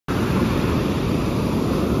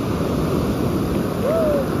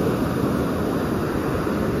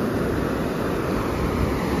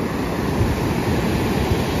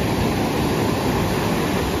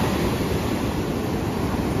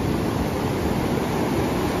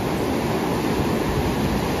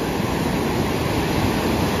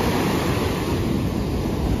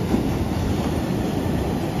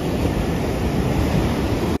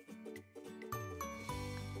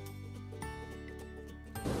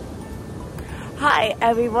Hi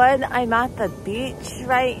everyone, I'm at the beach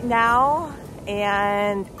right now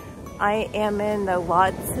and I am in the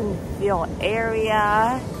Watsonville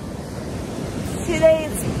area.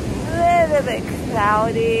 Today's a little bit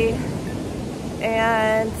cloudy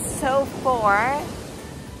and so far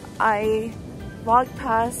I walked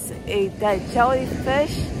past a dead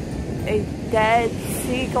jellyfish, a dead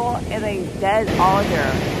seagull, and a dead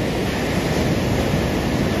alder.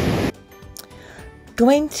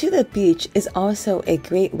 Going to the beach is also a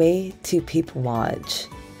great way to people watch.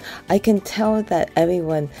 I can tell that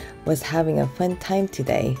everyone was having a fun time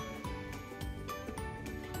today.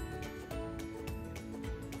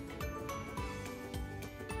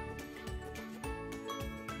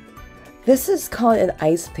 This is called an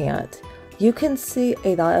ice plant. You can see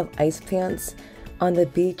a lot of ice plants on the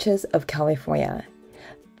beaches of California.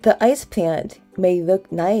 The ice plant may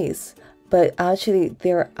look nice, but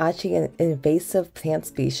they're actually an invasive plant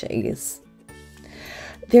species.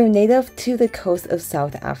 They're native to the coast of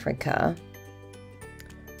South Africa.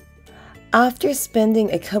 After spending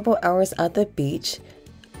a couple hours at the beach,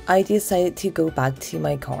 I decided to go back to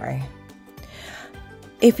my car.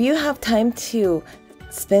 If you have time to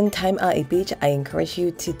spend time at a beach, I encourage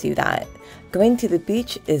you to do that. Going to the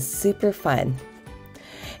beach is super fun.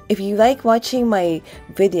 If you like watching my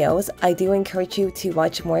videos, I do encourage you to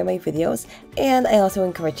watch more of my videos, and I also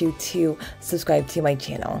encourage you to subscribe to my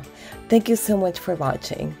channel. Thank you so much for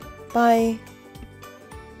watching. Bye!